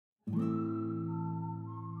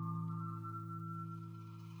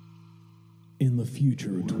In the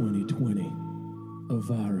future of 2020, a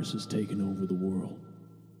virus has taken over the world.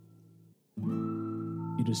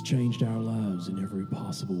 It has changed our lives in every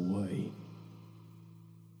possible way.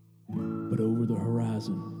 But over the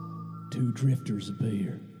horizon, two drifters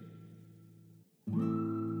appear.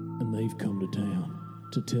 And they've come to town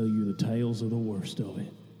to tell you the tales of the worst of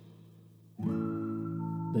it.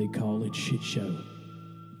 They call it Shit Show,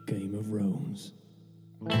 Game of Thrones.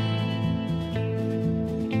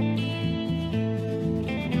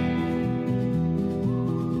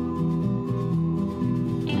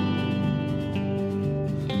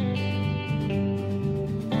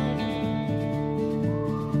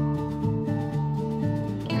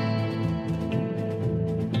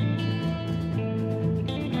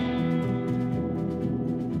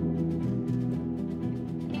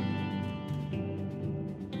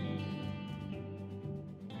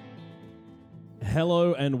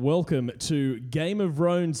 Hello and welcome to Game of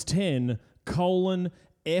Thrones 10,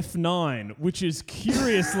 F9, which is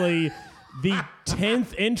curiously the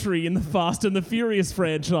 10th entry in the Fast and the Furious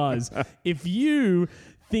franchise. If you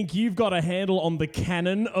think you've got a handle on the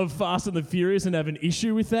canon of Fast and the Furious and have an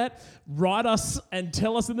issue with that, write us and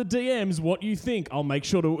tell us in the DMs what you think. I'll make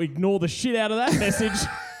sure to ignore the shit out of that message.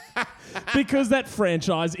 Because that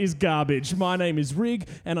franchise is garbage. My name is Rig,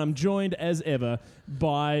 and I'm joined as ever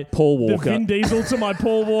by Paul Walker. The Vin Diesel to my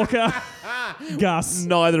Paul Walker, Gus.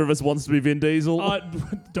 Neither of us wants to be Vin Diesel. I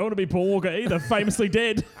don't want to be Paul Walker either, famously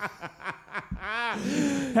dead. How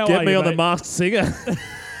Get are me you, on mate? The Masked Singer.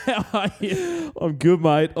 How are you? I'm good,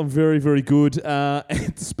 mate. I'm very, very good.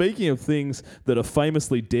 And speaking of things that are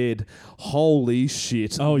famously dead, holy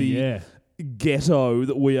shit. Oh, the yeah. ghetto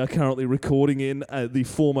that we are currently recording in, the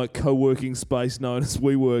former co-working space known as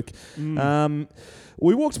WeWork.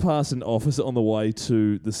 We walked past an office on the way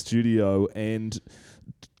to the studio, and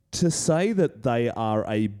to say that they are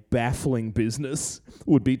a baffling business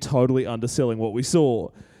would be totally underselling what we saw.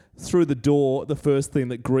 Through the door, the first thing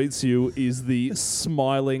that greets you is the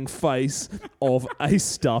smiling face of a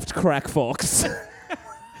stuffed crack fox.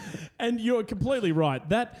 And you're completely right.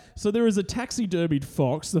 So there is a taxidermied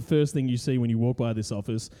fox, the first thing you see when you walk by this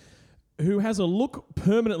office, who has a look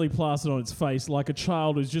permanently plastered on its face like a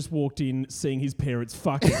child who's just walked in seeing his parents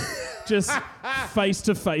fucking. Just face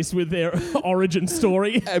to face with their origin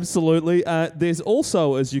story. Absolutely. There's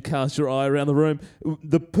also, as you cast your eye around the room,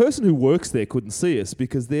 the person who works there couldn't see us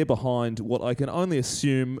because they're behind what I can only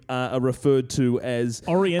assume are referred to as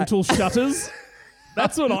Oriental shutters.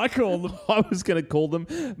 That's what I call them. I was going to call them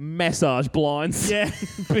massage blinds. Yeah.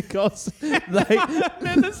 Because They're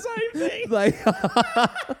the same thing.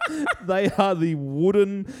 they are the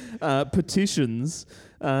wooden petitions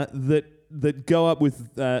that go up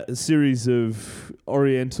with a series of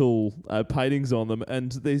Oriental paintings on them,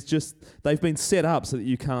 and they've been set up so that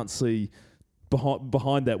you can't see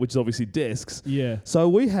behind that, which is obviously desks. Yeah. So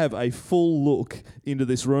we have a full look into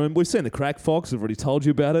this room. We've seen the crack fox. I've already told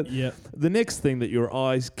you about it. Yeah. The next thing that your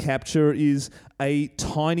eyes capture is a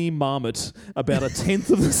tiny marmot, about a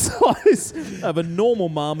tenth of the size of a normal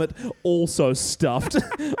marmot, also stuffed,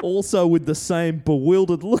 also with the same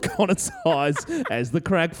bewildered look on its eyes as the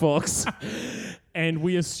crack fox. And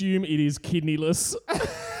we assume it is kidneyless.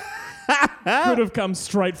 Could have come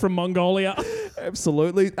straight from Mongolia.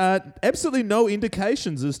 Absolutely. Absolutely no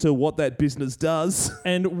indications as to what that business does.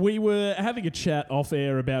 And we were having a chat off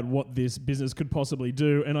air about what this business could possibly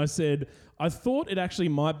do. And I said, I thought it actually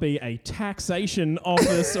might be a taxation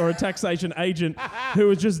office or a taxation agent who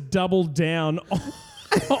has just doubled down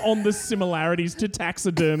on the similarities to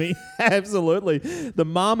taxidermy. Absolutely. The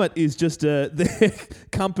marmot is just their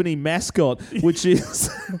company mascot, which is...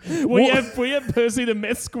 We have Percy the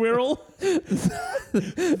meth squirrel.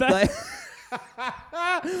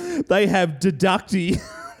 They have Deducti,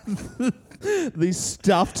 the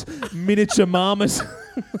stuffed miniature marmot.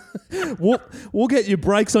 We'll get you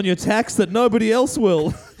breaks on your tax that nobody else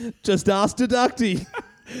will. Just ask Deducti.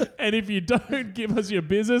 And if you don't give us your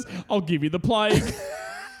business, I'll give you the plague.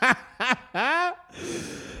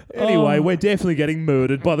 Anyway, we're definitely getting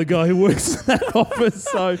murdered by the guy who works in that office.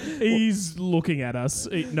 So He's looking at us.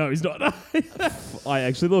 No, he's not. I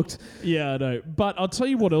actually looked. Yeah, I know. But I'll tell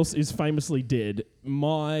you what else is famously dead.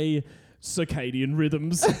 My circadian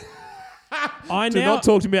rhythms. Do not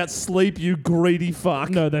talk to me about sleep, you greedy fuck.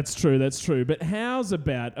 No, that's true. But how's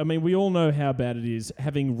about, I mean, we all know how bad it is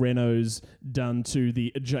having renos done to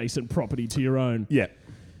the adjacent property to your own. Yeah.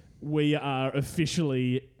 We are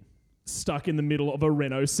officially stuck in the middle of a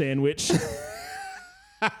Reno sandwich.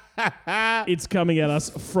 It's coming at us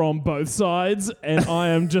from both sides, and I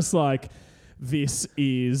am just like, this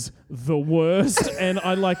is the worst. And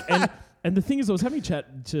And the thing is, I was having a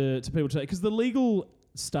chat to people today because the legal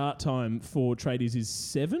start time for tradies is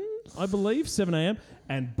 7, I believe, 7 a.m.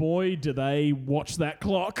 And boy, do they watch that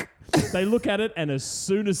clock. They look at it, and as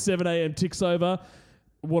soon as 7 a.m. ticks over,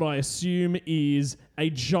 what I assume is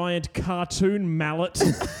a giant cartoon mallet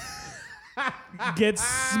gets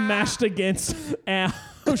smashed against our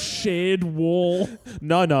shared wall.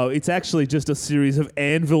 No, it's actually just a series of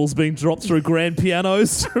anvils being dropped through grand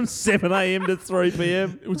pianos from 7 a.m. to 3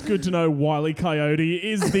 p.m. It was good to know Wile E. Coyote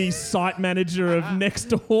is the site manager of next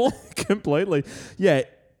door. Completely. Yeah,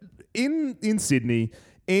 in Sydney,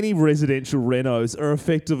 any residential renos are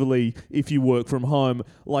effectively, if you work from home,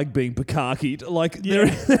 like being bukakied. Like there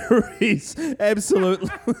is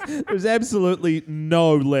there's absolutely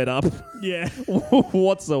no let up. Yeah.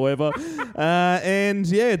 Whatsoever. And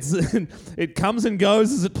yeah, it comes and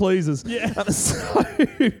goes as it pleases. Yeah. So,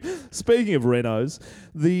 speaking of renos,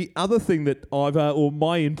 the other thing that or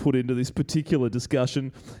my input into this particular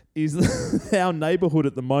discussion is our neighbourhood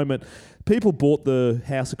at the moment. People bought the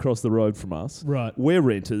house across the road from us. Right. We're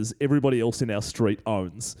renters. Everybody else in our street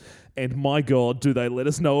owns. And my God, do they let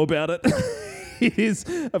us know about it? It is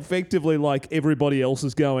effectively like everybody else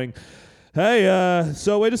is going, hey,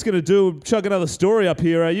 so we're just going to chuck another story up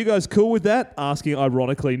here. Are you guys cool with that? Asking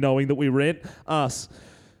ironically, knowing that we rent. Us.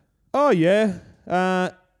 Oh, yeah.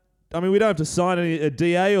 I mean, we don't have to sign a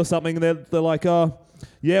DA or something. They're like, oh,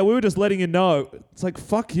 yeah, we were just letting you know. It's like,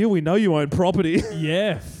 fuck you, we know you own property.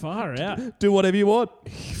 Yeah, far out. Do whatever you want.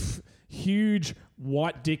 Huge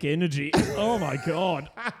white dick energy. Oh, my God.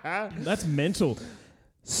 That's mental.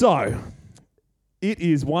 So, it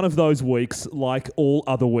is one of those weeks, like all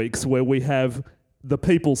other weeks, where we have the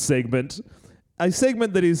people segment, a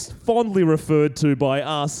segment that is fondly referred to by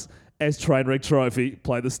us as Trainwreck Trophy.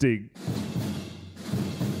 Play the sting.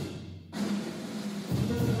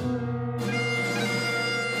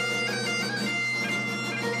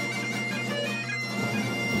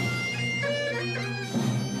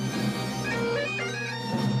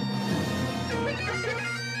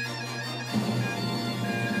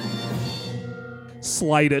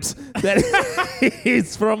 Slate it. That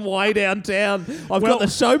is from way downtown. I've got the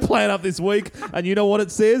show plan up this week, and you know what it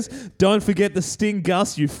says? Don't forget the sting,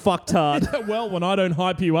 Gus, you fucktard. Well, when I don't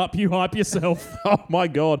hype you up, you hype yourself. Oh my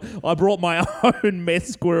God. I brought my own meth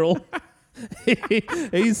squirrel.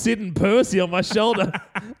 He's sitting Percy on my shoulder.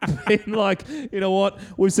 Being like, you know what?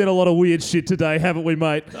 We've said a lot of weird shit today, haven't we,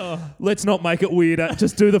 mate? Oh. Let's not make it weirder.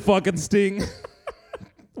 Just do the fucking sting.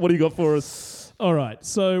 What do you got for us? All right,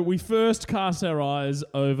 so we first cast our eyes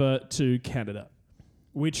over to Canada,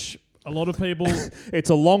 which a lot of people... It's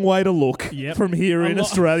a long way to look Yep. from here in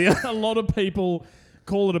Australia. A lot of people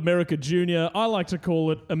call it America Junior. I like to call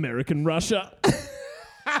it American Russia.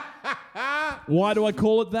 Why do I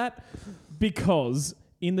call it that? Because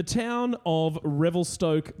in the town of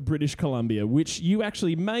Revelstoke, British Columbia, which you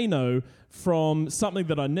actually may know from something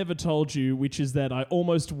that I never told you, which is that I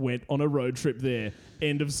almost went on a road trip there.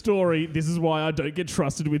 End of story. This is why I don't get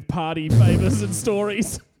trusted with party favours and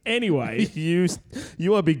stories. Anyway.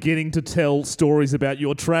 You are beginning to tell stories about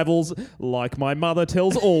your travels like my mother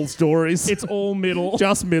tells all stories. It's all middle.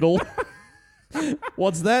 Just middle.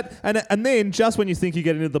 What's that? And then, just when you think you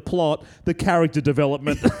get into the plot, the character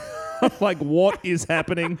development. Like, what is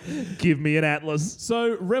happening? Give me an atlas.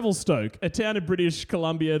 So, Revelstoke, a town in British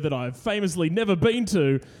Columbia that I've famously never been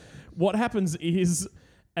to, what happens is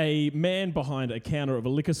a man behind a counter of a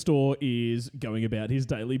liquor store is going about his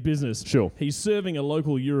daily business. Sure. He's serving a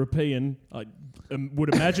local European, I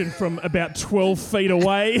would imagine from about 12 feet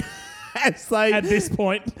away at this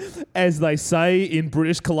point. As they say in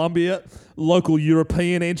British Columbia, local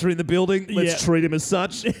European entering the building. Let's treat him as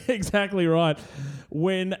such. Exactly right.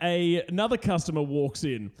 When another customer walks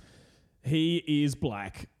in, he is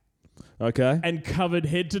black. Okay. And covered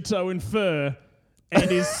head to toe in fur. And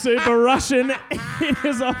is super Russian. It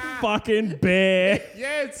is a fucking bear.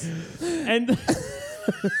 Yes. And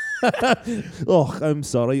oh, I'm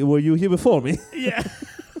sorry. Were you here before me? yeah.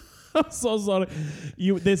 I'm so sorry.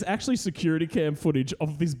 There's actually security cam footage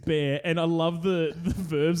of this bear, and I love the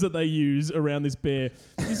verbs that they use around this bear.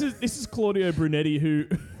 This is Claudio Brunetti,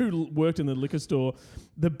 who worked in the liquor store.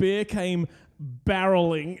 The bear came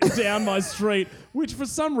barreling down my street, which for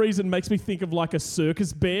some reason makes me think of like a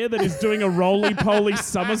circus bear that is doing a roly-poly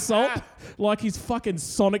somersault, like he's fucking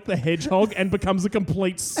Sonic the Hedgehog and becomes a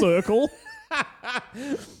complete circle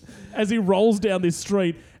as he rolls down this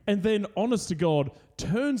street, and then, honest to God,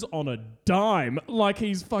 turns on a dime like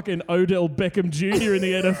he's fucking Odell Beckham Jr. in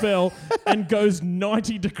the NFL and goes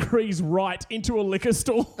 90 degrees right into a liquor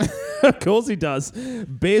store. Of course he does.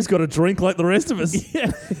 Bear's got a drink like the rest of us.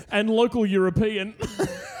 Yeah, and local European.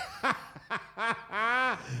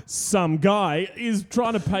 some guy is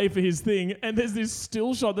trying to pay for his thing, and there's this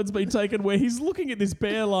still shot that's been taken where he's looking at this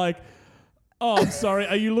bear like, "Oh, I'm sorry,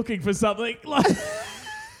 are you looking for something?" Like,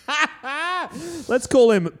 let's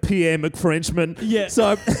call him Pierre McFrenchman. Yeah.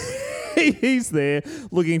 So he's there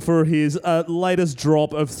looking for his latest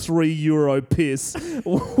drop of €3 piss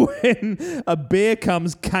when a bear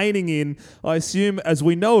comes caning in, I assume, as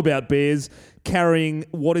we know about bears, carrying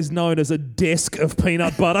what is known as a desk of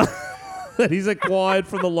peanut butter that he's acquired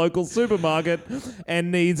from the local supermarket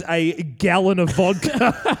and needs a gallon of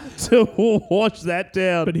vodka to wash that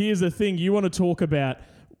down. but here's the thing: you want to talk about,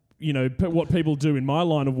 what people do in my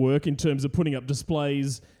line of work in terms of putting up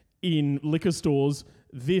displays in liquor stores.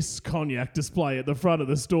 This cognac display at the front of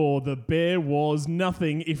the store, the bear was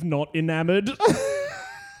nothing if not enamored.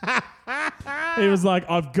 He was like,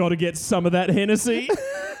 "I've got to get some of that Hennessy."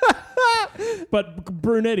 But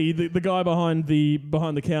Brunetti, the guy behind the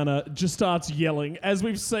counter, just starts yelling. As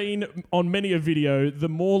we've seen on many a video, the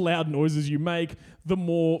more loud noises you make, the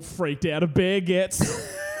more freaked out a bear gets.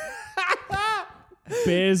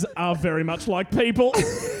 Bears are very much like people.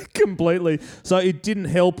 Completely. So it didn't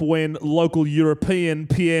help when local European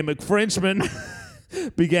Pierre McFrenchman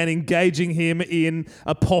began engaging him in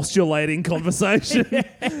a postulating conversation.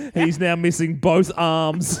 He's now missing both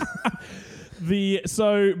arms.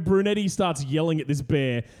 So Brunetti starts yelling at this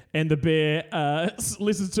bear, and the bear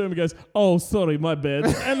listens to him and goes, "Oh, sorry, my bad,"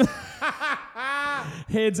 and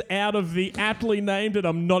heads out of the aptly named, and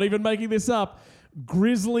I'm not even making this up,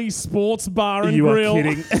 Grizzly Sports Bar and Grill.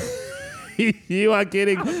 You are kidding. You are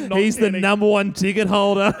kidding. He's kidding. the number one ticket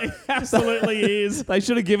holder. He absolutely is. They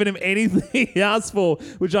should have given him anything he asked for,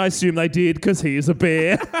 which I assume they did because he is a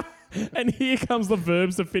bear. And here comes the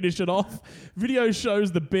verbs to finish it off. Video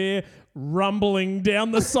shows the bear rumbling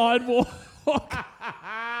down the sidewalk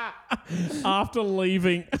after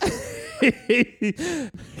leaving.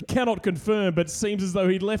 Cannot confirm, but seems as though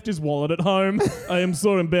he'd left his wallet at home. I am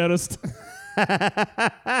so embarrassed.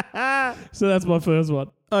 So that's my first one.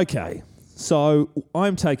 Okay, so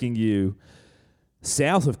I'm taking you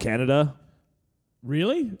south of Canada.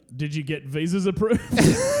 Really? Did you get visas approved?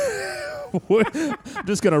 I'm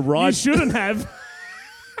just going to You ride. shouldn't have.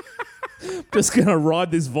 Just going to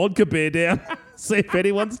ride this vodka bear down, see if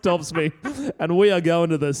anyone stops me. And we are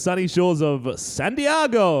going to the sunny shores of San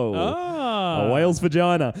Diego, a whale's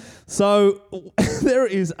vagina. So there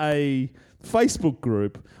is a Facebook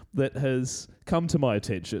group that has come to my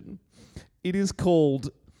attention. It is called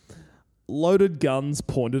Loaded Guns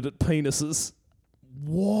Pointed at Penises.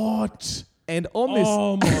 What? And on this,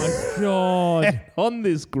 Oh my God. on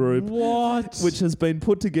this group, What? which has been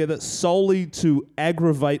put together solely to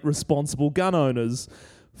aggravate responsible gun owners,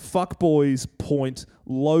 fuckboys point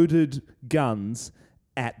loaded guns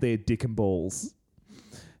at their dick and balls.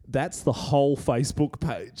 That's the whole Facebook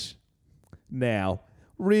page. Now,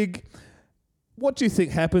 Rig, what do you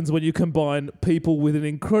think happens when you combine people with an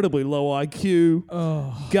incredibly low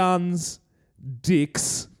IQ, guns,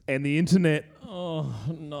 dicks, and the internet? Oh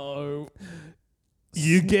no.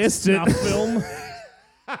 You guessed Snuff it. film.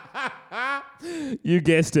 You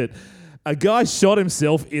guessed it. A guy shot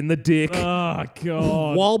himself in the dick Oh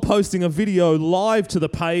God. while posting a video live to the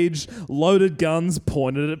page, Loaded Guns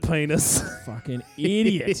Pointed at Penis. Fucking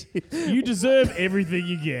idiot. You deserve everything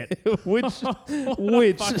you get. which What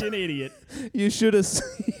a fucking idiot. you should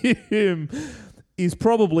assume is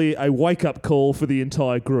probably a wake-up call for the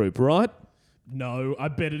entire group, right? No, I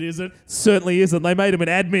bet it isn't. Certainly isn't. They made him an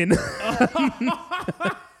admin.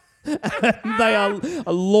 They are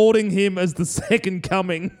lauding him as the second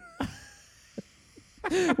coming.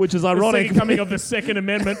 Which is ironic. Second coming of the Second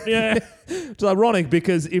Amendment. Yeah. It's ironic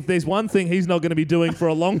because if there's one thing he's not going to be doing for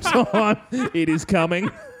a long time, it is coming.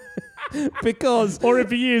 Because Or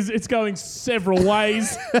if he is, it's going several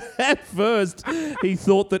ways. at first he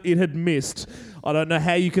thought that it had missed. I don't know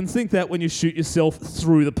how you can think that when you shoot yourself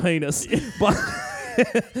through the penis. But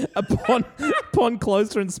upon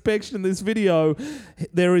closer inspection in this video,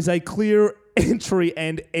 there is a clear entry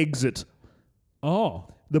and exit. Oh.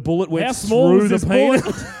 The bullet went How small through was the this penis.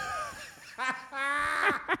 bullet?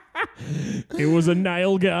 It was a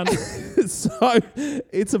nail gun. So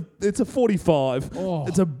it's a 45. Oh.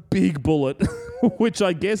 It's a big bullet, which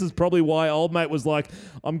I guess is probably why old mate was like,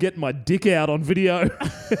 I'm getting my dick out on video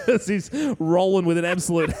as he's rolling with an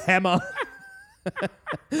absolute hammer.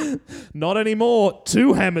 Not anymore.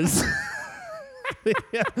 2 hammers.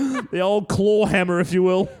 The old claw hammer, if you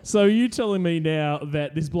will. So you telling me now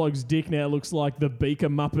that this bloke's dick now looks like the Beaker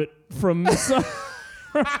Muppet from...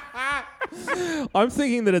 I'm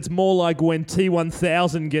thinking that it's more like when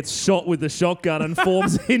T-1000 gets shot with the shotgun and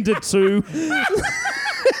forms into 2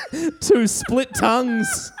 Two split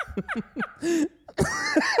tongues.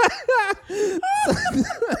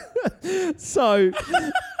 So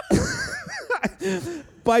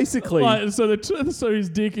basically, Like, so his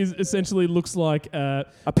dick is essentially looks like a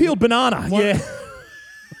peeled banana. Yeah.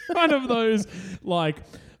 one of those like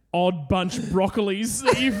odd bunch broccolis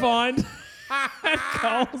that you find at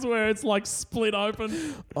Coles where it's like split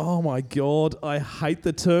open. Oh my God, I hate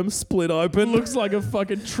the term split open. Looks like a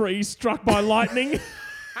fucking tree struck by lightning.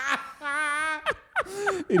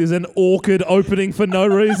 It is an orchid opening for no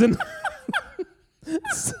reason.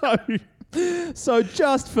 So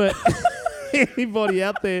just for anybody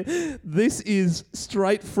out there, this is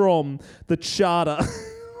straight from the charter.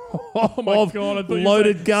 Oh my God, I thought you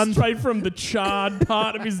Loaded said Gun. straight from the charred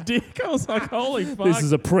part of his dick. I was like, holy fuck. This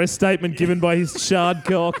is a press statement given by his charred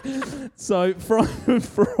cock. So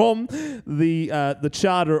from the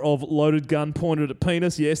charter of Loaded Gun Pointed at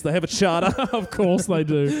Penis, yes, they have a charter. Of course they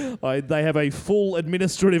do. They have a full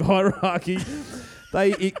administrative hierarchy.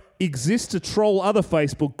 They exist to troll other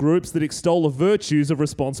Facebook groups that extol the virtues of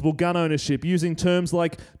responsible gun ownership using terms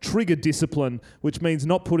like trigger discipline, which means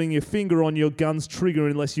not putting your finger on your gun's trigger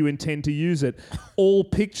unless you intend to use it. All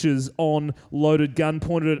pictures on Loaded Gun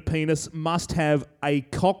Pointed at Penis must have a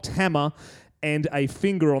cocked hammer and a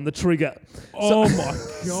finger on the trigger. Oh my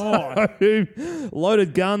God. So,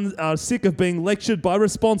 Loaded Guns are sick of being lectured by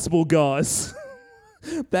responsible guys.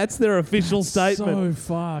 That's their official statement. So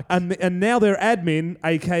fucked. And now their admin,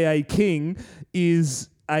 aka King, is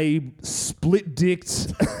a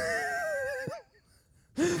split-dicked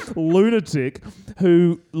lunatic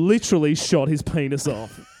who literally shot his penis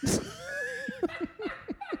off.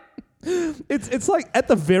 It's like at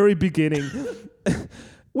the very beginning.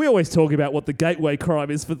 We always talk about what the gateway crime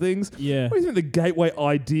is for things. Yeah. What do you think the gateway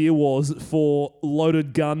idea was for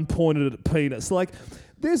Loaded Gun Pointed at Penis? Like,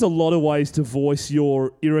 there's a lot of ways to voice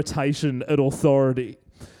your irritation at authority.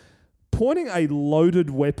 Pointing a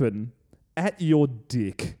loaded weapon at your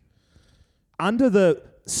dick under the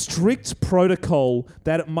strict protocol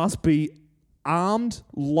that it must be armed,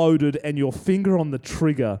 loaded, and your finger on the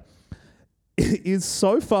trigger is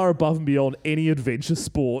so far above and beyond any adventure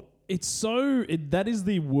sport. That is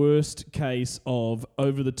the worst case of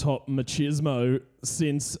over-the-top machismo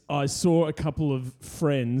since I saw a couple of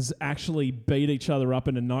friends actually beat each other up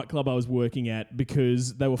in a nightclub I was working at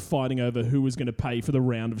because they were fighting over who was going to pay for the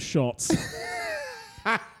round of shots.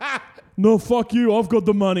 No, fuck you, I've got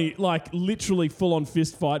the money. Like, literally full-on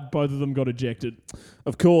fist fight, both of them got ejected.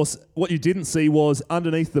 Of course, what you didn't see was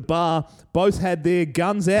underneath the bar, both had their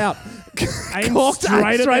guns out. Aimed Cocked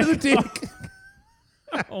straight at at the dick.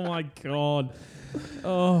 Oh my God.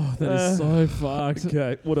 Oh, that is so fucked.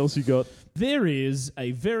 Okay, what else you got? There is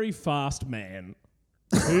a very fast man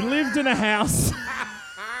who lived in a house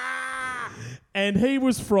and he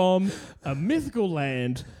was from a mythical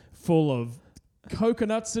land full of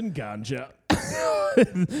coconuts and ganja.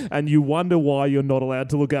 And you wonder why you're not allowed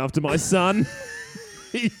to look after my son.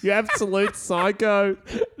 You absolute psycho.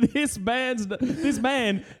 This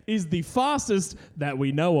man is the fastest that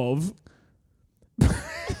we know of.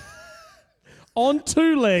 On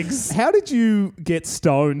two legs. How did you get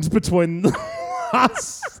stoned between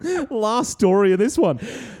the last story and this one?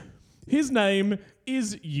 His name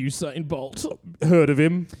is Usain Bolt. Heard of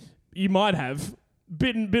him? You might have.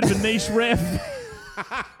 Bit of a niche ref.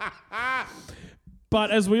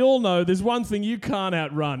 But as we all know, there's one thing you can't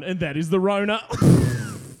outrun, and that is the Rona.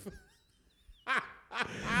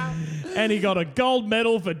 And he got a gold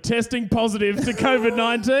medal for testing positive to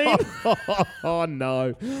COVID-19. Oh,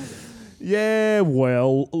 no. Yeah,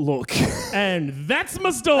 well, look. And that's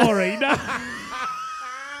my story.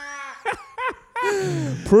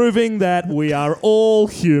 Proving that we are all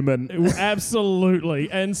human.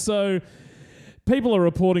 Absolutely. And so people are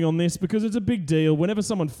reporting on this because it's a big deal. Whenever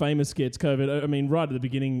someone famous gets COVID, I mean, right at the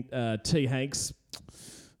beginning, T. Hanks,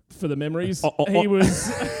 for the memories, he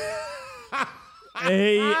was...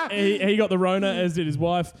 He got the Rona, as did his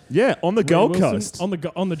wife. Yeah, on the Gold Wilson, Coast.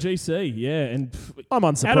 on the GC, yeah. And I'm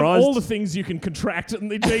unsurprised. out of all the things you can contract in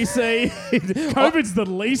the GC, COVID's the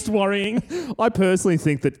least worrying. I personally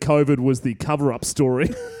think that COVID was the cover-up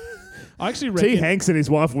story. I actually reckon T. Hanks and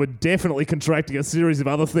his wife were definitely contracting a series of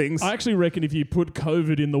other things. I actually reckon if you put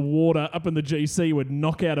COVID in the water up in the GC, it would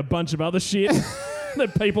knock out a bunch of other shit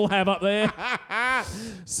that people have up there.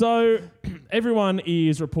 So everyone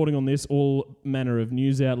is reporting on this, all manner of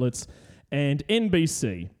news outlets. And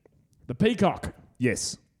NBC, the Peacock,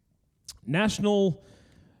 Yes. National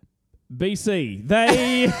BC,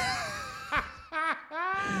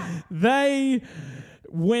 they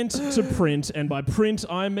went to print, and by print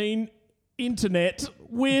I mean internet,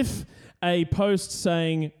 with a post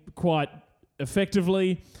saying quite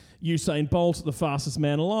effectively. Usain Bolt, the fastest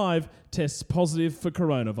man alive, tests positive for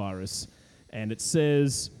coronavirus. And it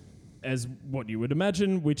says, as what you would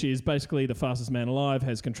imagine, which is basically the fastest man alive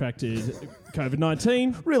has contracted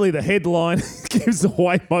COVID-19. Really, the headline gives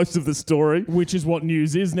away most of the story. Which is what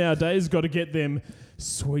news is nowadays. Got to get them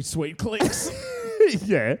sweet, sweet clicks.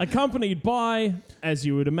 Yeah. Accompanied by, as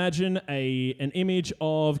you would imagine, an image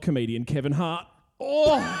of comedian Kevin Hart.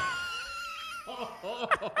 Oh!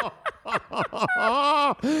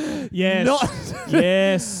 Yes.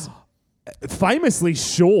 Yes. Famously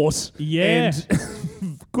short. Yeah.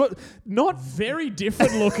 And not Very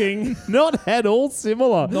different looking. not at all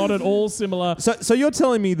similar. Not at all similar. So you're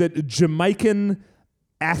telling me that Jamaican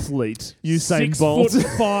athlete Usain Bolt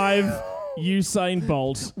 6'5" Usain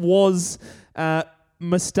Bolt was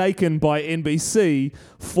mistaken by NBC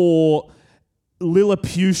for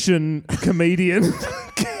Lilliputian comedian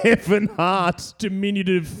Kevin Hart.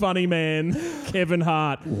 diminutive funny man Kevin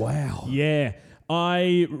Hart. Wow. Yeah.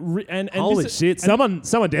 And Holy this, shit. Someone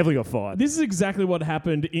definitely got fired. This is exactly what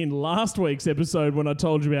happened in last week's episode when I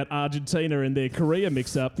told you about Argentina and their Korea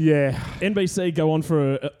mix-up. Yeah. NBC go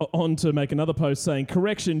on to make another post saying,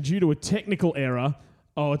 correction due to a technical error.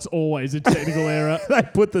 Oh, it's always a technical error. They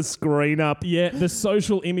put the screen up. Yeah, the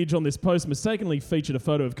social image on this post mistakenly featured a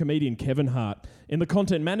photo of comedian Kevin Hart. In the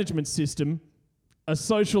content management system, a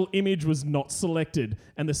social image was not selected,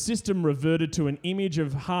 and the system reverted to an image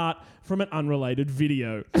of Hart from an unrelated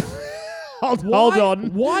video. Hold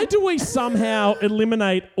on. Why do we somehow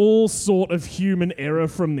eliminate all sort of human error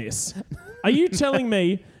from this? Are you telling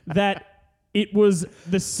me that it was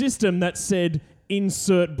the system that said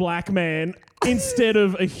insert black man instead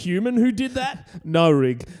of a human who did that? No,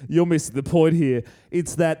 Rig, you're missing the point here.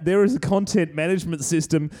 It's that there is a content management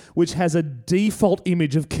system which has a default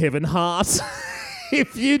image of Kevin Hart.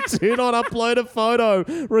 If you do not upload a photo,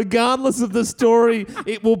 regardless of the story,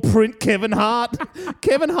 it will print Kevin Hart.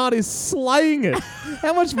 Kevin Hart is slaying it.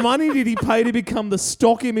 How much money did he pay to become the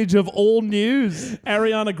stock image of all news?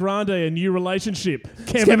 Ariana Grande, a new relationship.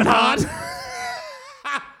 Kevin Hart.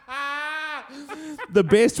 The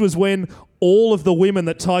best was when all of the women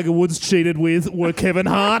that Tiger Woods cheated with were Kevin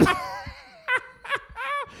Hart.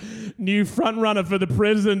 New frontrunner for the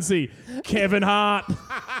presidency. Kevin Hart.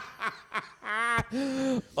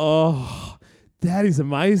 Oh, that is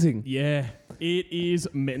amazing. Yeah, it is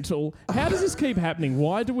mental. How does this keep happening?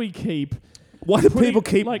 Why do we keep... Why do people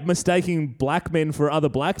keep like- mistaking black men for other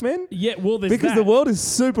black men? Yeah, well, there's Because that. the world is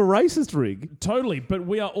super racist, Rig. Totally, but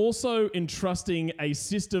we are also entrusting a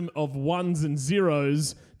system of ones and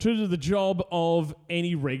zeros to do the job of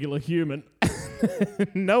any regular human.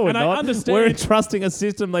 No, we're And I not. understand- We're entrusting a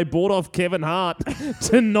system they bought off Kevin Hart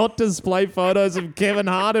to not display photos of Kevin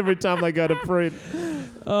Hart every time they go to print.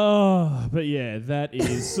 Oh, but yeah, that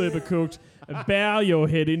is super cooked. Bow your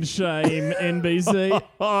head in shame, NBC.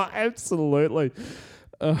 Oh, absolutely.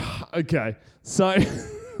 Okay, so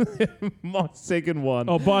my second one.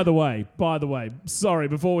 Oh, by the way, sorry,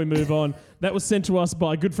 before we move on, that was sent to us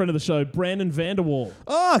by a good friend of the show, Brandon Vanderwall.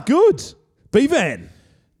 Good. B-Van.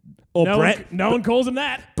 Or No one calls him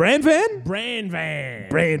that. Brand Van? Brand Van.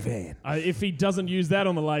 Brand Van. If he doesn't use that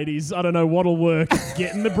on the ladies, I don't know what'll work.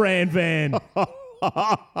 Get in the Brand Van.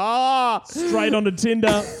 Straight onto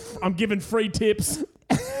Tinder. I'm giving free tips.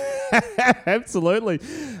 Absolutely.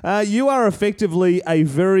 You are effectively a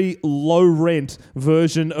very low-rent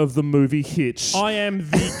version of the movie Hitch. I am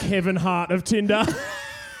the Kevin Hart of Tinder.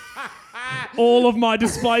 All of my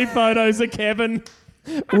display photos are Kevin.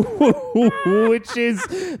 Which is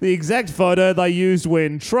the exact photo they used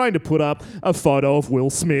when trying to put up a photo of Will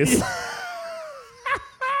Smith.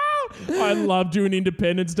 I loved you in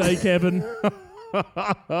Independence Day, Kevin.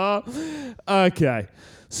 Okay.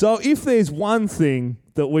 So if there's one thing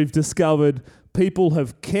that we've discovered people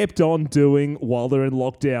have kept on doing while they're in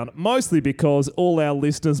lockdown, mostly because all our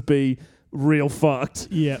listeners be real fucked,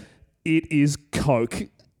 Yeah, it is Coke.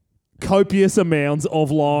 Copious amounts of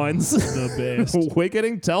lines. the best. We're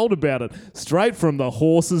getting told about it straight from the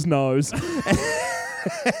horse's nose.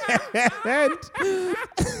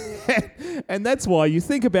 and that's why you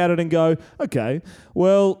think about it and go, okay,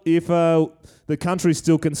 well, if the country's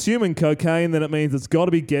still consuming cocaine, then it means it's got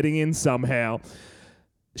to be getting in somehow.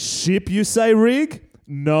 Ship, you say, Rig?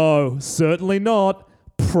 No, certainly not.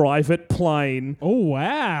 Private plane. Oh,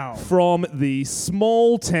 wow. From the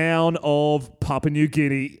small town of Papua New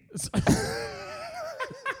Guinea.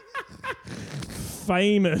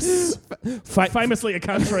 Famously a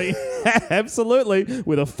country. Absolutely,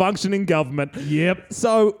 with a functioning government. Yep.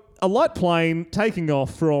 So, a light plane taking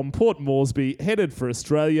off from Port Moresby, headed for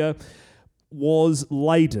Australia, was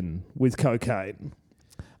laden with cocaine.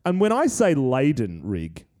 And when I say laden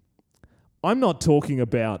rig, I'm not talking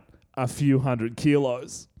about a few hundred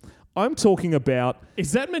kilos. I'm talking about...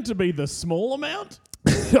 Is that meant to be the small amount?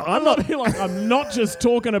 I'm not... I'm not just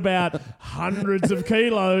talking about hundreds of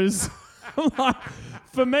kilos.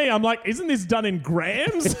 For me, I'm like, isn't this done in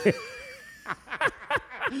grams?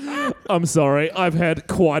 I'm sorry, I've had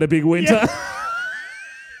quite a big winter.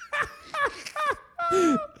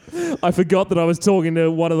 I forgot that I was talking to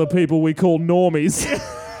one of the people we call normies.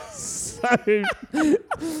 So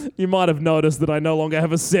you might have noticed that I no longer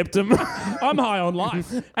have a septum. I'm high on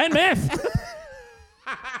life. And meth.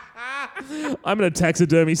 I'm going to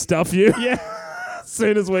taxidermy stuff you. Yeah. As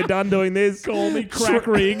soon as we're done doing this. Call me crack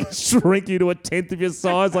rig. Shrink you to a tenth of your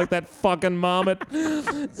size like that fucking marmot.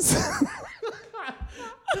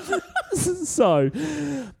 So,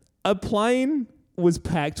 a plane was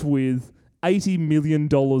packed with $80 million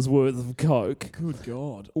worth of coke. Good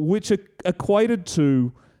God. Which equated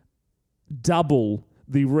to double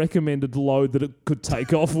the recommended load that it could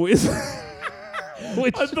take off with.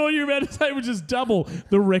 Which I thought you were about to say it was just double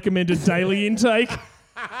the recommended daily intake.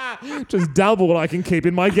 just double what I can keep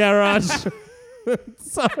in my garage.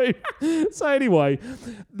 So anyway,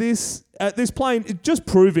 this plane just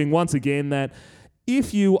proving once again that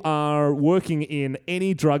if you are working in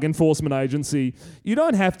any drug enforcement agency, you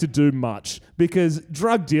don't have to do much because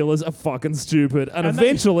drug dealers are fucking stupid and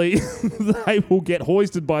eventually they will get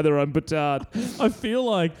hoisted by their own petard. I feel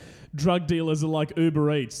like drug dealers are like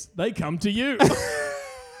Uber Eats. They come to you.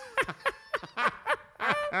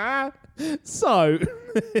 So,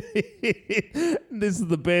 this is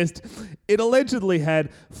the best. It allegedly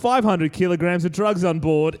had 500 kilograms of drugs on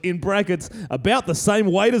board, in brackets, about the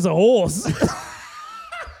same weight as a horse.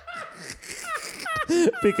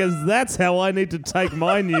 Because that's how I need to take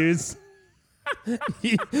my news.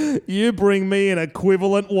 You bring me an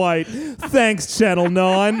equivalent weight. Thanks, Channel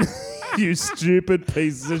 9. You stupid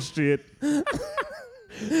pieces of shit.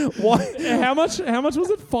 Why? How much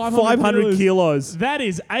was it? 500 kilos. That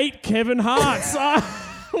is 8 Kevin Hart's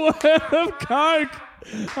worth of coke.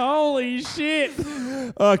 Holy shit.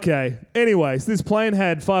 Okay. Anyways, this plane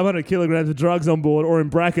had 500 kilograms of drugs on board, or in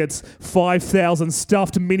brackets, 5,000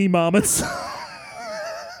 stuffed mini marmots.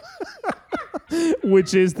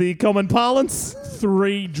 Which is the common parlance.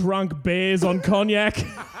 3 drunk bears on cognac.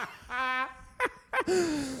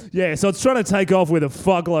 Yeah, so it's trying to take off with a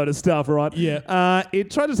fuckload of stuff, right? Yeah.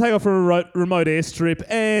 It tried to take off from a remote airstrip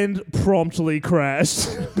and promptly crashed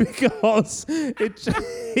because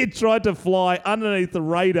it tried to fly underneath the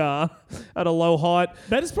radar at a low height.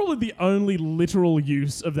 That is probably the only literal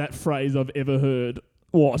use of that phrase I've ever heard.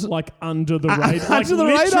 What? Like under the radar. Like under the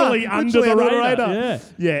literally radar. under the radar. Yeah.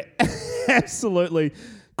 Yeah, absolutely.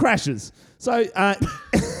 Crashes. So,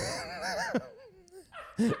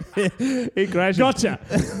 it crashes. Gotcha.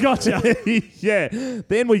 Yeah.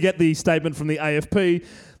 Then we get the statement from the AFP.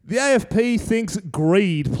 The AFP thinks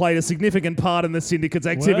greed played a significant part in the syndicate's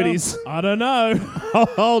activities. Well, I don't know. Oh,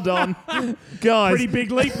 hold on. Guys. Pretty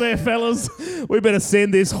big leap there, fellas. We better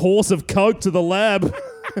send this horse of coke to the lab.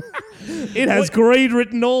 It has greed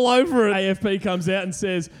written all over it. AFP comes out and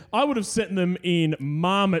says, I would have sent them in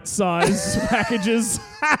marmot-sized packages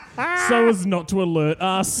so as not to alert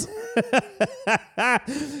us.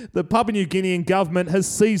 The Papua New Guinean government has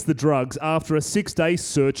seized the drugs after a 6-day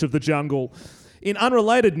search of the jungle. In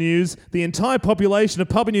unrelated news, the entire population of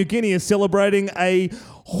Papua New Guinea is celebrating a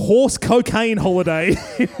horse cocaine holiday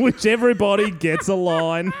in which everybody gets a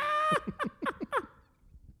line.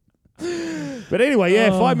 But anyway,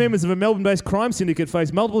 5 members of a Melbourne-based crime syndicate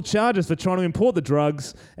face multiple charges for trying to import the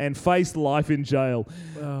drugs and face life in jail.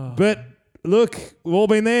 But look, we've all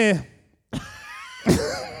been there.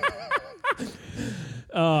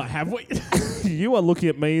 Have we? You are looking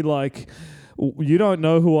at me like you don't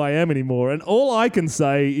know who I am anymore. And all I can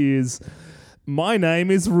say is, my name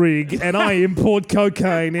is Rig and I import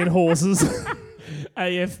cocaine in horses.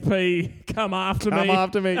 AFP, come after me. Come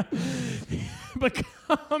after me.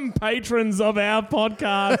 Become patrons of our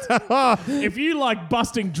podcast. If you like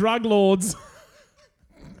busting drug lords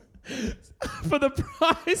for the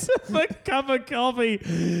price of a cup of coffee,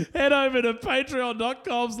 head over to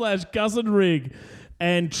patreon.com/GusandRig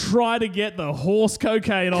and try to get the horse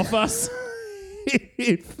cocaine off us.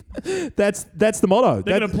 That's the motto.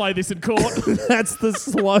 They're going to play this in court. That's the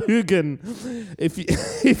slogan. If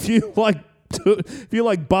you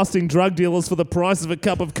like busting drug dealers for the price of a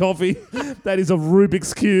cup of coffee, that is a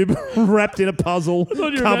Rubik's Cube wrapped in a puzzle,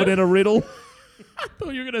 covered in a riddle. I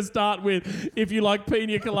thought you were going to start with, if you like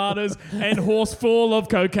pina coladas and horse full of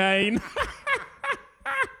cocaine.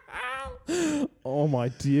 Oh my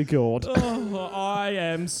dear God. Oh, I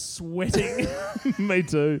am sweating. Me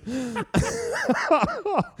too.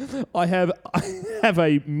 I have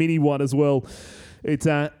a mini one as well.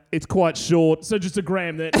 It's quite short. So just a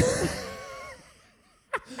gram then.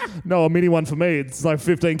 No, a mini one for me. It's like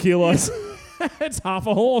 15 kilos. It's half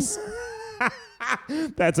a horse.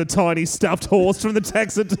 That's a tiny stuffed horse from the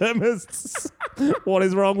taxidermists. What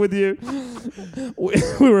is wrong with you?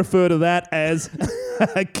 We refer to that as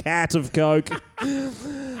a cat of coke.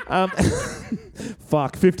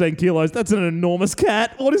 Fuck, 15 kilos. That's an enormous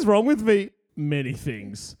cat. What is wrong with me? Many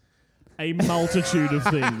things. A multitude of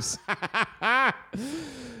things.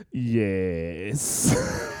 Yes.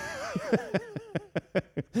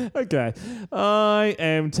 Okay. I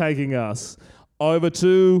am taking us over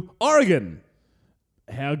to Oregon.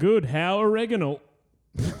 How good? How oregano?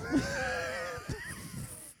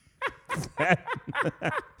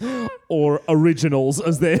 Or originals,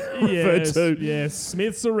 as they're referred Yes, to. yes.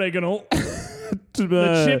 Smith's oregano. The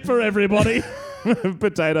The chip for everybody.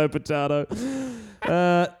 potato.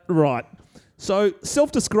 Right. So,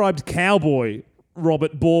 self-described cowboy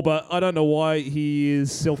Robert Borba. I don't know why he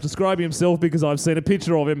is self-describing himself because I've seen a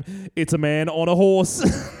picture of him. It's a man on a horse.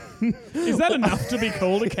 Is that enough to be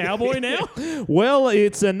called a cowboy now? Well,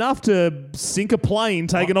 it's enough to sink a plane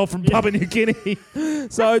taken off from Papua New Guinea.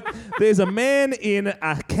 So there's a man in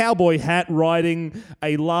a cowboy hat riding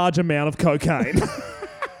a large amount of cocaine.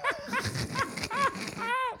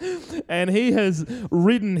 And he has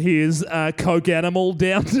ridden his coke animal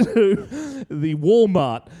down to the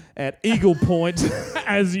Walmart at Eagle Point.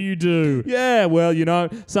 As you do. Yeah, well, you know,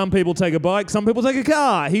 some people take a bike, some people take a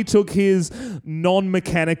car. He took his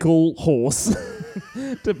non-mechanical horse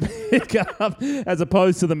to pick up, as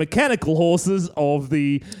opposed to the mechanical horses of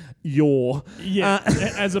the yore. Yeah,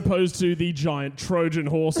 as opposed to the giant Trojan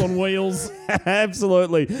horse on wheels.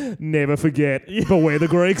 Absolutely. Never forget. Beware the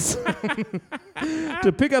Greeks.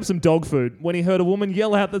 To pick up some dog food when he heard a woman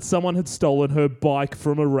yell out that someone had stolen her bike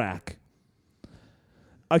from a rack.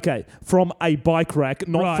 Okay, from a bike rack,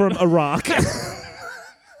 not Right. from Iraq.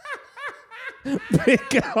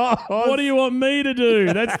 Because What do you want me to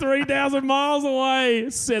do? That's 3,000 miles away,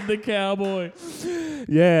 said the cowboy.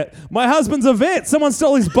 yeah, my husband's a vet. Someone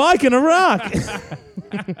stole his bike in Iraq.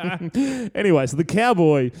 Anyway, so the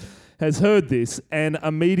cowboy has heard this and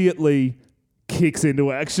immediately kicks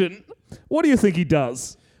into action. What do you think he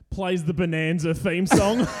does? Plays the Bonanza theme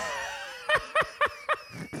song.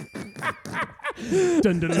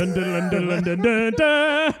 Dun dun dun dun dun dun dun dun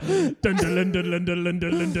dun dun dun dun dun dun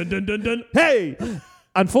dun dun dun dun dun. Hey!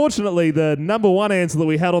 Unfortunately, the number one answer that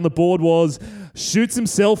we had on the board was shoots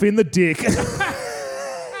himself in the dick.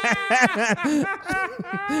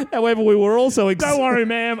 However, we were also Don't worry,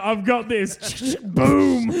 ma'am. I've got this.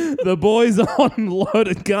 Boom. the boys on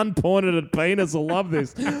loaded gun pointed at penis will love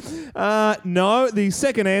this. No, the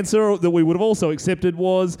second answer that we would have also accepted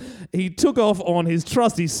was he took off on his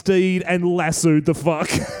trusty steed and lassoed the fuck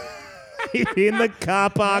in the car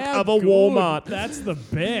park How of a good. Walmart. That's the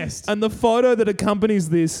best. And the photo that accompanies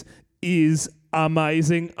this is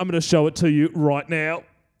amazing. I'm going to show it to you right now.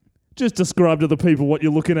 Just describe to the people what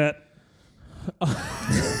you're looking at.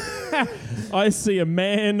 I see a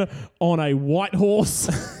man on a white horse.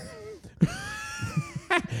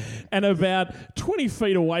 And about 20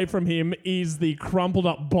 feet away from him is the crumpled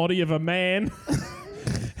up body of a man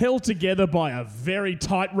held together by a very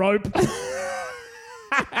tight rope.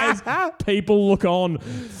 As people look on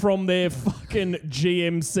from their fucking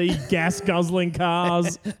GMC gas guzzling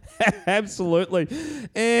cars. Absolutely.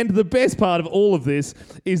 And the best part of all of this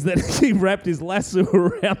is that he wrapped his lasso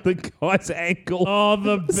around the guy's ankle. Oh,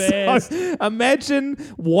 the best. So imagine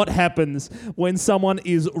what happens when someone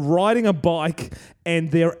is riding a bike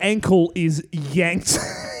and their ankle is yanked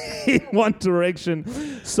in one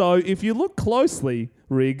direction. So if you look closely,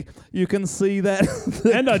 Rig, you can see that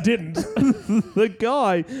And I didn't. the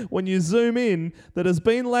guy, when you zoom in, that has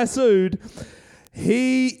been lassoed,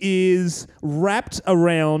 he is wrapped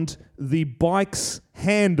around the bike's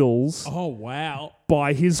handles Oh, wow.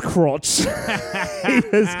 by his crotch.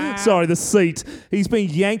 The seat. He's been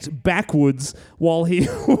yanked backwards while he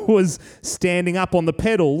was standing up on the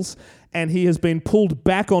pedals, and he has been pulled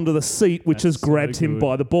back onto the seat, which has That's so grabbed him good.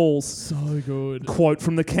 by the balls. So good. Quote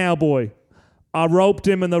from the cowboy. I roped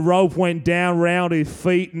him and the rope went down round his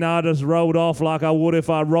feet and I just rolled off like I would if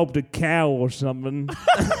I roped a cow or something.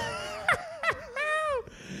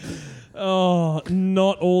 Oh,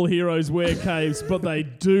 not all heroes wear capes, but they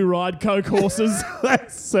do ride coke horses. They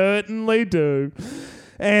certainly do.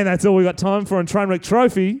 And that's all we got time for on Trainwreck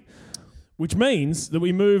Trophy. Which means that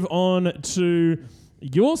we move on to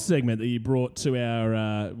your segment that you brought to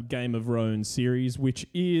our Game of Thrones series, which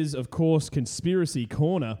is, of course, Conspiracy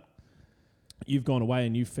Corner. You've gone away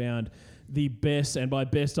and you found the best, and by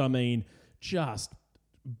best I mean just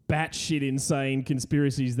batshit insane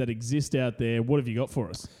conspiracies that exist out there. What have you got for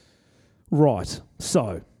us? Right.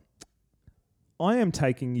 So, I am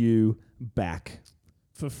taking you back.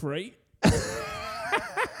 For free?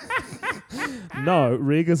 No,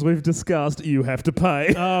 Rig, as we've discussed, you have to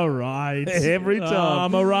pay. All right. Every time.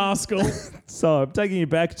 I'm a rascal. So, I'm taking you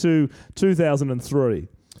back to 2003.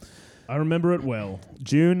 I remember it well.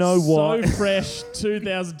 Do you know why? So fresh,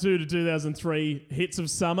 2002 to 2003, hits of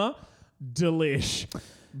summer, delish.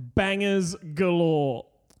 Bangers galore.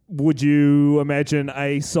 Would you imagine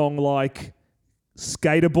a song like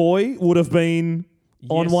Skater Boy would have been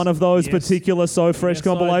on Yes, one of those yes. particular So Fresh Yes,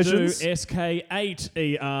 compilations? I do.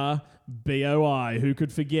 SK8ERBOI. Who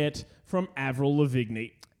could forget from Avril Lavigne?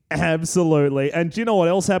 Absolutely. And do you know what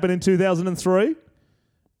else happened in 2003?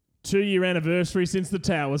 2-year anniversary since the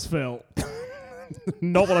towers fell.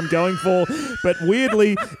 Not what I'm going for, but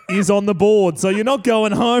weirdly is on the board. So you're not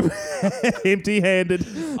going home empty-handed.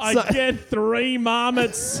 I get 3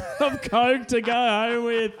 marmots of Coke to go home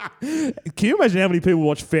with. Can you imagine how many people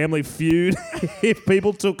watch Family Feud if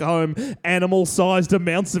people took home animal-sized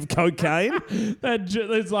amounts of cocaine?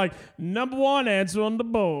 It's like, number 1 answer on the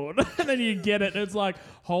board. And then you get it, and it's like,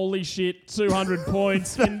 holy shit, 200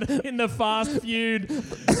 points in the fast feud.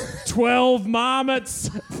 12 marmots.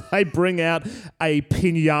 They bring out a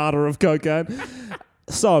pinata of cocaine.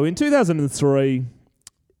 So, in 2003,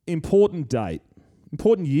 important date,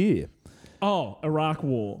 important year. Oh, Iraq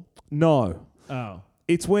War. No. Oh.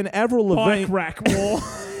 It's when Avril Pike Lavigne... Rack War.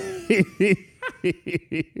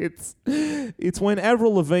 It's when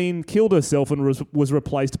Avril Lavigne killed herself and was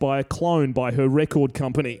replaced by a clone by her record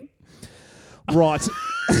company. Right.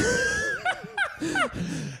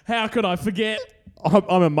 How could I forget?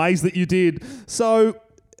 I'm amazed that you did. So,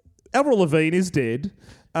 Avril Lavigne is dead.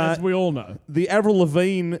 As we all know. The Avril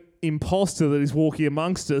Lavigne imposter that is walking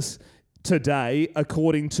amongst us today,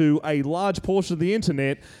 according to a large portion of the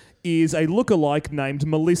internet, is a lookalike named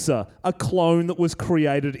Melissa, a clone that was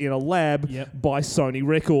created in a lab by Sony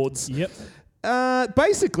Records. Yep.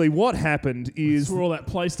 Basically, what happened is... That's where all that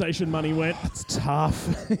PlayStation money went. It's tough.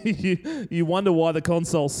 you wonder why the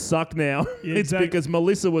consoles suck now. Yeah, it's because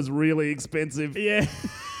Melissa was really expensive. Yeah.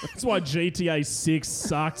 That's why GTA 6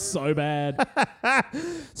 sucked so bad.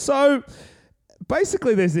 So,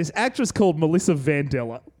 basically, there's this actress called Melissa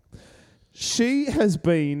Vandella. She has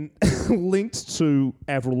been linked to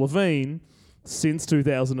Avril Lavigne since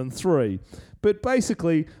 2003. But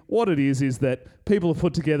basically, what it is that people have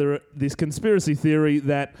put together this conspiracy theory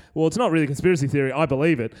that, well, it's not really a conspiracy theory, I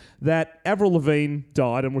believe it, that Avril Lavigne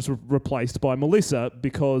died and was replaced by Melissa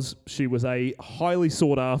because she was a highly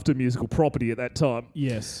sought-after musical property at that time.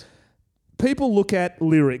 Yes. People look at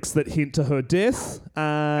lyrics that hint to her death.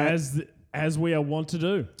 As we are wont to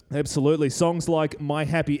do. Absolutely. Songs like My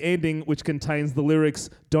Happy Ending, which contains the lyrics,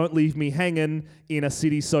 "Don't leave me hanging in a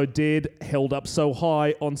city so dead, held up so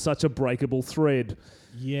high on such a breakable thread."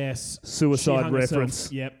 Yes. Suicide reference.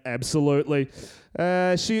 Herself. Yep. Absolutely.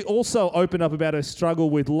 She also opened up about her struggle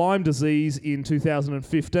with Lyme disease in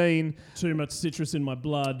 2015. Too much citrus in my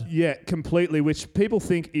blood. Yeah, completely, which people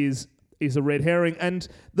think is a red herring. And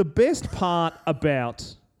the best part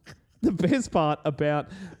about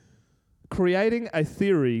creating a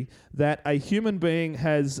theory that a human being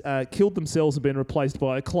has killed themselves and been replaced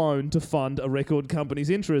by a clone to fund a record company's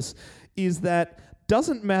interests is that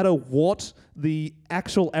doesn't matter what the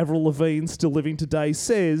actual Avril Lavigne still living today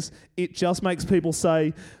says, it just makes people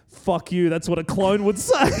say, fuck you, that's what a clone would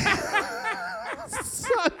say.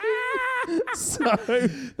 So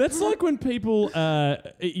that's like when people,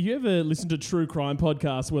 you ever listen to true crime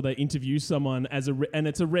podcasts where they interview someone and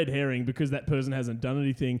it's a red herring because that person hasn't done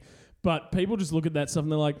anything. But people just look at that stuff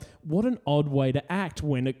and they're like, what an odd way to act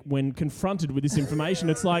when confronted with this information.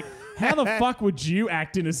 It's like, how the fuck would you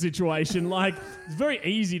act in a situation? Like, it's very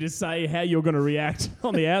easy to say how you're going to react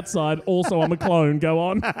on the outside. Also, I'm a clone. Go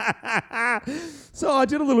on. So I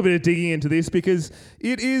did a little bit of digging into this because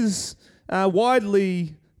it is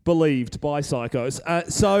widely believed by psychos.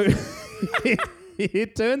 So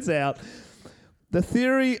it turns out the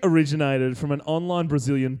theory originated from an online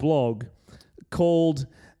Brazilian blog called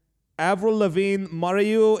Avril Lavigne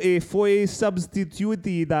morreu e foi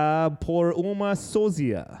substituída por uma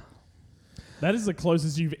sósia. That is the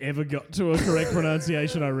closest you've ever got to a correct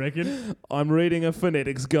pronunciation, I reckon. I'm reading a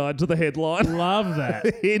phonetics guide to the headline. Love that.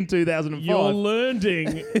 In 2005. You're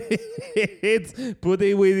learning. It's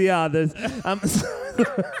putty with the others.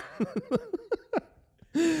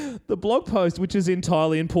 The blog post, which is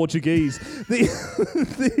entirely in Portuguese,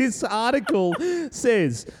 this article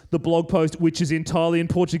says the blog post, which is entirely in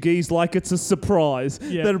Portuguese, like it's a surprise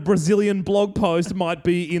that a Brazilian blog post might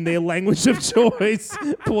be in their language of choice,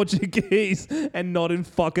 Portuguese, and not in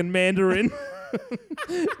fucking Mandarin.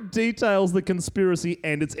 Details the conspiracy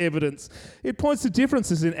and its evidence. It points to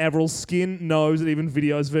differences in Avril's skin, nose, and even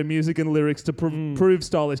videos of her music and lyrics to prove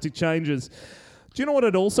stylistic changes. Do you know what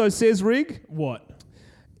it also says, Rig? What?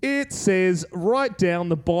 It says right down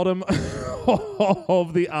the bottom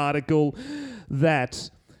of the article that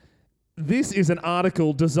this is an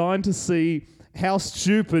article designed to see how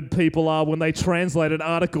stupid people are when they translate an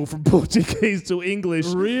article from Portuguese to English.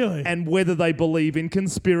 Really? And whether they believe in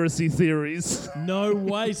conspiracy theories. No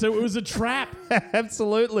way. So it was a trap.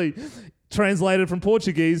 Absolutely. Translated from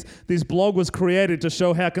Portuguese, this blog was created to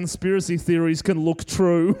show how conspiracy theories can look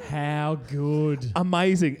true. How good.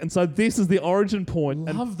 Amazing. And so this is the origin point.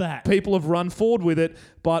 Love that. People have run forward with it,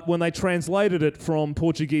 but when they translated it from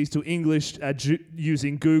Portuguese to English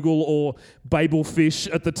using Google or Babelfish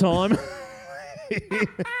at the time,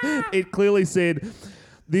 it clearly said,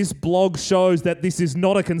 this blog shows that this is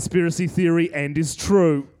not a conspiracy theory and is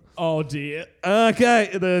true. Oh, dear.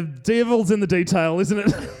 Okay, the devil's in the detail, isn't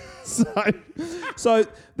it? So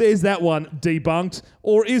there's that one debunked.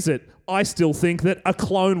 Or is it? I still think that a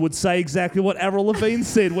clone would say exactly what Avril Lavigne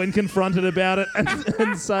said when confronted about it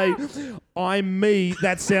and say, I'm me,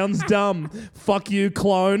 that sounds dumb. Fuck you,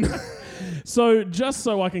 clone. So just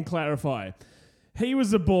so I can clarify, he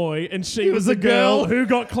was a boy and she was a girl who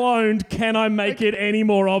got cloned. Can I make it any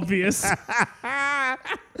more obvious?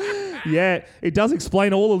 Yeah, it does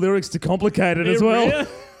explain all the lyrics to Complicated as well. Really?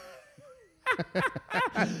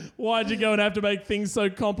 Why'd you go and have to make things so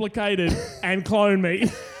complicated and clone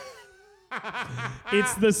me?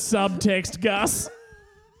 It's the subtext, Gus.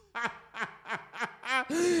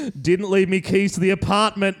 Didn't leave me keys to the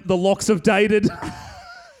apartment. The locks have dated.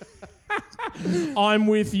 I'm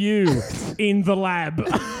with you in the lab.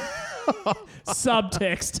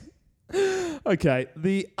 Subtext. Okay,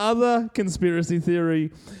 the other conspiracy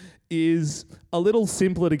theory is a little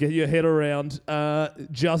simpler to get your head around.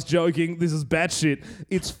 Just joking, this is batshit.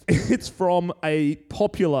 It's from a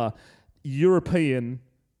popular European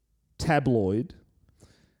tabloid,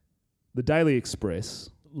 the Daily Express.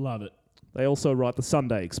 Love it. They also write the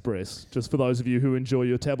Sunday Express, just for those of you who enjoy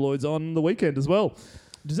your tabloids on the weekend as well.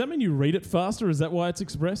 Does that mean you read it faster? Is that why it's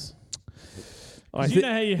Express? You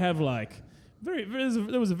know how you have like... there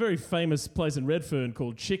was a very famous place in Redfern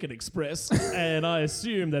called Chicken Express, and I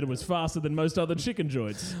assume that it was faster than most other chicken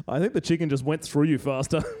joints. I think the chicken just went through you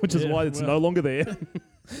faster, which is why it's no longer there.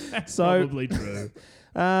 That's probably true.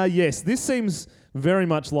 Yes, this seems very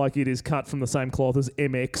much like it is cut from the same cloth as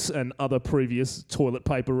MX and other previous toilet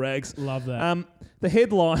paper rags. Love that. The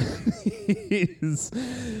headline is...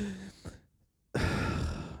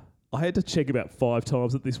 I had to check about 5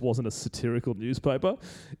 times that this wasn't a satirical newspaper.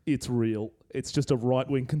 It's real. It's just a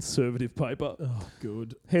right-wing conservative paper. Oh,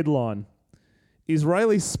 good. Headline: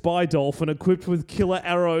 Israeli spy dolphin equipped with killer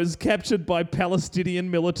arrows captured by Palestinian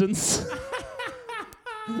militants.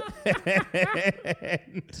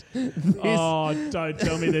 Don't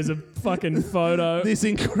tell me there's a fucking photo. This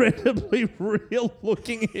incredibly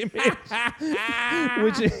real-looking image,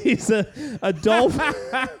 which is a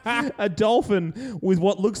dolphin with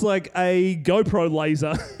what looks like a GoPro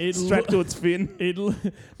laser strapped to its fin.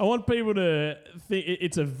 I want people to think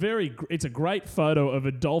it's a great photo of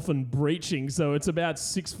a dolphin breaching. So it's about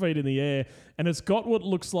 6 feet in the air, and it's got what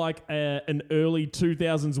looks like an early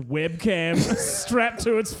 2000s webcam strapped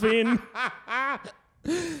to its fin.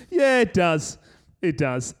 Yeah, it does. It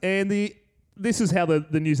does. And this is how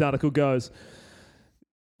the news article goes.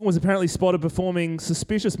 Was apparently spotted performing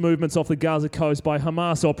suspicious movements off the Gaza coast by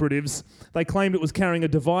Hamas operatives. They claimed it was carrying a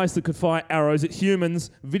device that could fire arrows at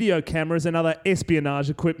humans, video cameras, and other espionage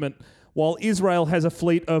equipment. While Israel has a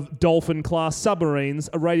fleet of Dolphin-class submarines,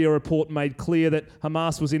 a radio report made clear that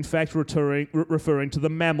Hamas was in fact referring to the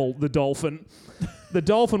mammal, the dolphin. The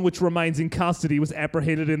dolphin, which remains in custody, was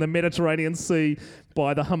apprehended in the Mediterranean Sea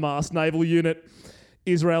by the Hamas naval unit.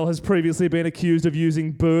 Israel has previously been accused of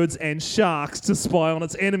using birds and sharks to spy on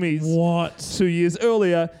its enemies. What? 2 years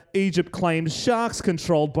earlier, Egypt claimed sharks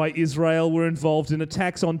controlled by Israel were involved in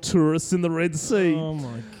attacks on tourists in the Red Sea. Oh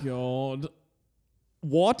my God.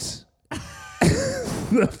 What?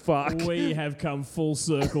 The fuck? We have come full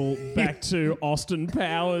circle back to Austin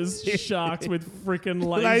Powers, sharks with freaking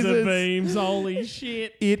laser beams. Holy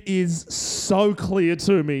shit. It is so clear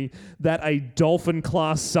to me that a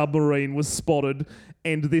Dolphin-class submarine was spotted,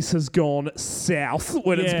 and this has gone south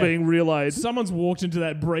when it's being relayed. Someone's walked into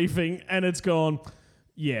that briefing and it's gone,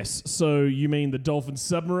 Yes. So you mean the dolphin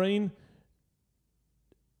submarine?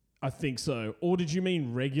 I think so. Or did you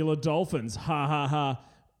mean regular dolphins? Ha ha ha.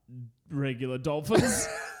 Regular dolphins?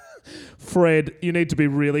 Fred, you need to be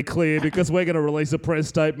really clear because we're going to release a press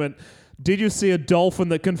statement. Did you see a dolphin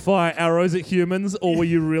that can fire arrows at humans, or were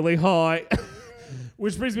you really high?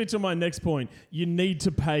 Which brings me to my next point. You need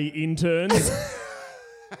to pay interns.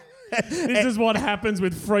 This is what happens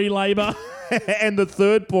with free labour. And the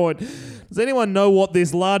third point, does anyone know what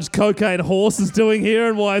this large cocaine horse is doing here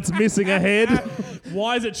and why it's missing a head?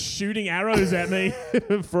 Why is it shooting arrows at me?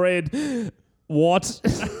 Fred, what?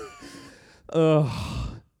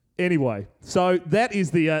 Anyway, so that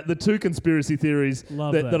is the two conspiracy theories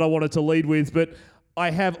Love that I wanted to lead with, but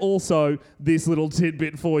I have also this little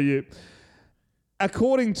tidbit for you.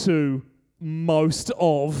 According to most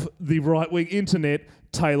of the right-wing internet,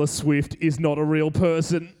 Taylor Swift is not a real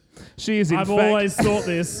person. She is I've always thought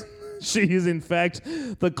this. She is in fact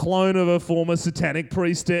the clone of a former satanic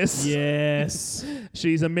priestess. Yes.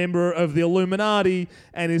 She's a member of the Illuminati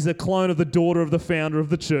and is a clone of the daughter of the founder of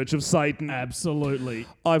the Church of Satan. Absolutely.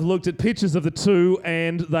 I've looked at pictures of the two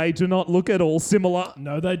and they do not look at all similar.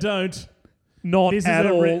 No, they don't. Not at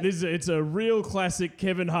all. It's a real classic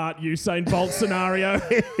Kevin Hart, Usain Bolt scenario.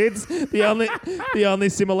 It's the only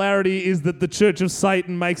similarity is that the Church of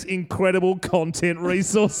Satan makes incredible content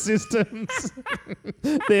resource systems.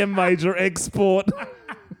 Their major export.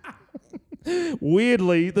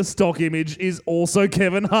 Weirdly, the stock image is also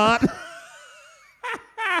Kevin Hart.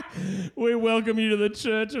 We welcome you to the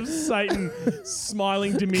Church of Satan,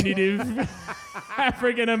 smiling diminutive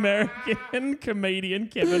African-American comedian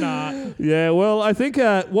Kevin Hart. Yeah, well, I think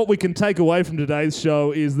what we can take away from today's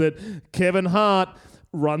show is that Kevin Hart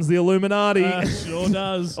runs the Illuminati. Sure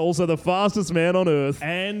does. Also the fastest man on earth.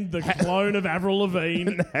 And the clone of Avril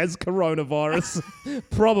Lavigne. And has coronavirus.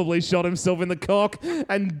 Probably shot himself in the cock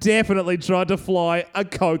and definitely tried to fly a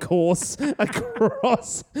coke horse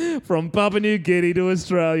across from Papua New Guinea to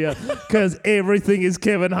Australia because everything is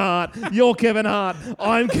Kevin Hart. You're Kevin Hart.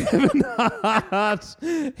 I'm Kevin Hart.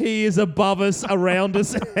 He is above us, around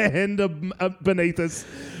us, and beneath us.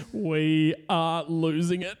 We are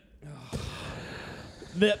losing it.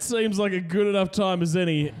 That seems like a good enough time as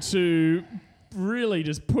any to really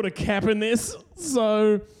just put a cap in this.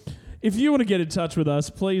 So if you want to get in touch with us,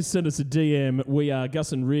 please send us a DM. We are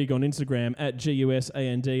Gus and Rig on Instagram at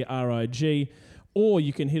GUSANDRIG. Or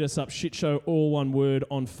you can hit us up, shitshow, all one word,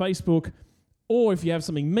 on Facebook. Or if you have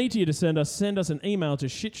something meatier to send us an email to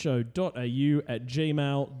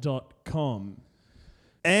shitshow.au@gmail.com.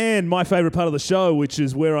 And my favourite part of the show, which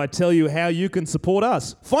is where I tell you how you can support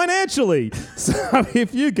us financially. So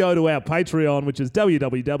if you go to our Patreon, which is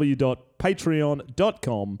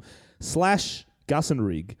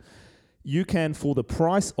www.patreon.com/GusandRig, you can, for the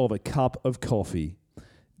price of a cup of coffee,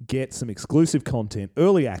 get some exclusive content,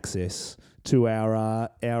 early access to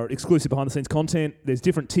our exclusive behind-the-scenes content. There's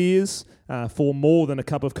different tiers. For more than a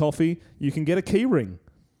cup of coffee, you can get a key ring.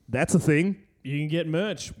 That's a thing. You can get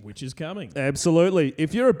merch, which is coming. Absolutely.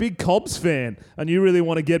 If you're a big Cobbs fan and you really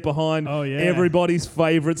want to get behind everybody's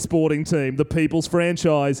favourite sporting team, the People's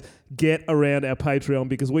franchise, get around our Patreon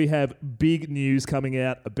because we have big news coming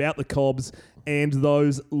out about the Cobbs and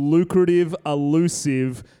those lucrative,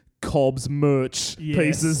 elusive Cobbs merch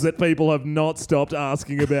pieces that people have not stopped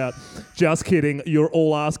asking about. Just kidding. You're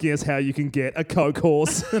all asking us how you can get a Coke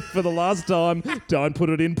horse. For the last time, don't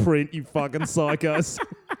put it in print, you fucking psychos.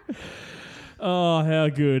 Oh, how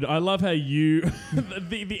good. I love how you...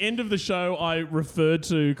 the end of the show I referred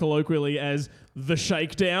to colloquially as the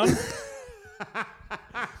shakedown.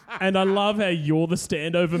 And I love how you're the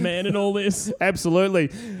standover man in all this.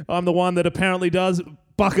 Absolutely. I'm the one that apparently does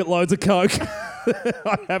bucket loads of Coke.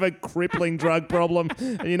 I have a crippling drug problem.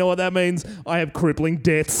 And you know what that means? I have crippling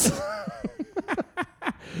debts.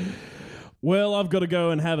 Well, I've got to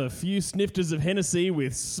go and have a few snifters of Hennessy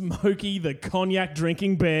with Smokey the cognac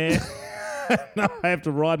drinking bear. I have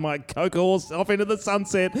to ride my Coke horse off into the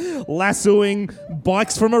sunset, lassoing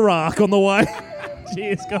bikes from Iraq on the way.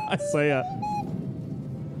 Cheers, guys. See ya.